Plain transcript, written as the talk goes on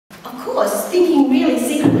of course, thinking really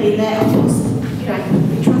secretly that, of course, you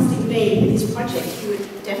know, trusting me with this project, he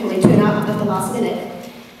would definitely turn up at the last minute.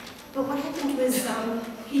 But what happened was,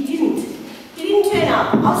 he didn't. He didn't turn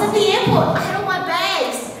up. I was at the airport, I had all my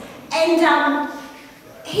bags, and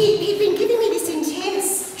he'd been giving me this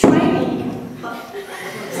intense training.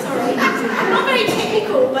 Sorry, I'm not very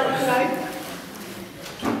technical, but you know,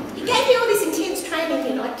 he gave me all this intense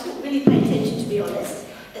training and I didn't really pay attention, to be honest,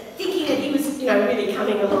 thinking that he was, you know, really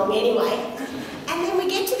coming along anyway. And then we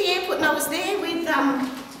get to the airport and I was there with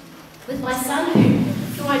my son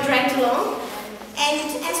who I dragged along.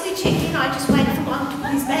 And as we checked in, I just waited for Michael to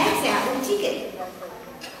pull his bags out and the ticket,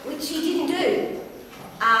 which he didn't do.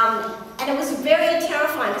 And it was very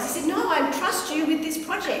terrifying because he said, no, I trust you with this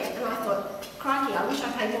project. And I thought, crikey, I wish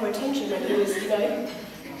I paid more attention when he was, you know,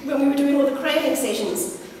 when we were doing all the cramming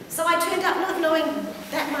sessions. So I turned up not knowing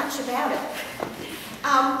that much about it.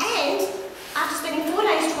 And after spending 4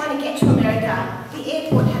 days trying to get to America, the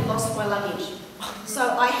airport had lost my luggage. So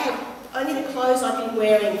I had only the clothes I'd been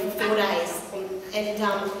wearing for 4 days. And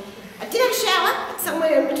I did have a shower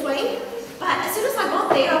somewhere in between, but as soon as I got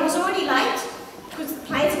there, I was already late because the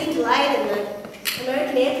planes had been delayed and the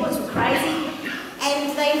American airports were crazy,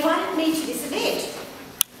 and they invited me to this event.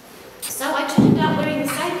 So I turned up wearing the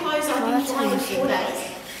same clothes I'd been flying for 4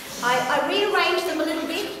 days. I rearranged them a little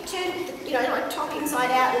bit, turned, you know, my top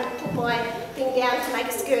inside out and put my thing down to make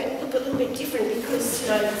a skirt look a little bit different because, you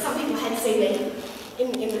know, some people had seen me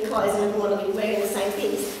in the clothes and didn't want to be wearing the same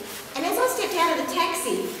things. And as I stepped out of the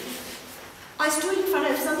taxi, I stood in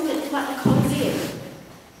front of something that looked like the Coliseum.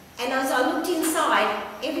 And as I looked inside,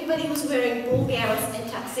 everybody was wearing ball gowns and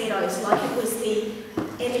tuxedos like it was the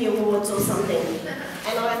Emmy Awards or something.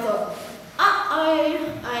 And I thought,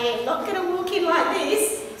 I am not going to walk in like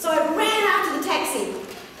this. So I ran after the taxi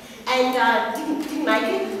and didn't make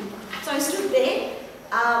it. So I stood there,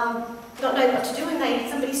 not knowing what to do, and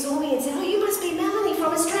somebody saw me and said, oh, you must be Melanie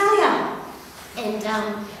from Australia. And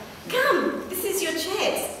come, this is your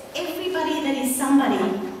chance. Everybody that is somebody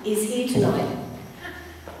is here tonight.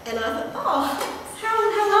 And I thought, oh, how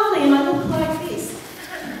lovely, and I look like this.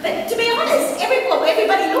 But to be honest,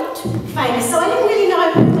 everybody looked famous, so I didn't really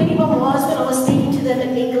know who anyone was when I was speaking to them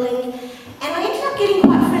and mingling. And I ended up getting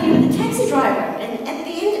quite friendly with the taxi driver, and at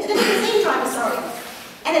the end, the limousine driver, sorry.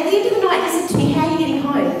 And at the end of the night, he said to me, how are you getting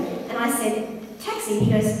home? And I said, taxi.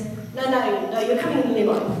 He goes, no, you're coming in the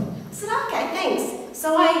limo. I said, okay, thanks.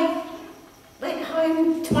 So I went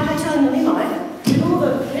home to my hotel in the limo with all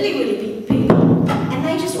the really big people, and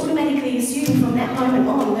they just automatically assumed from that moment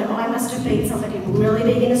on that I must have been somebody really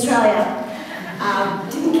big in Australia.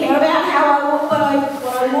 Didn't care about what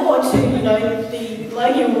I wore to, you know, the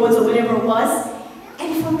Logie Awards or whatever it was.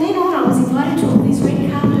 And from then on, I was invited to all these red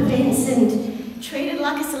carpet events and treated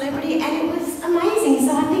like a celebrity, and it was amazing.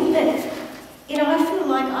 So I think that, you know, I feel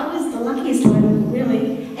like I was the luckiest one,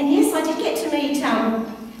 really. And yes, I did get to meet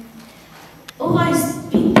all those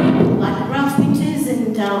big people like Ralph Winters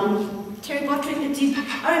and Terry Bottrick that did.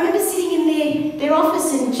 I remember sitting in their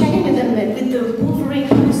office and chatting with them with the Wolverine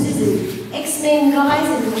posters and X-Men guys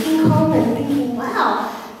and King Kong and thinking, wow,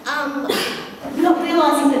 not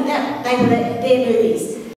realising that they were their movies.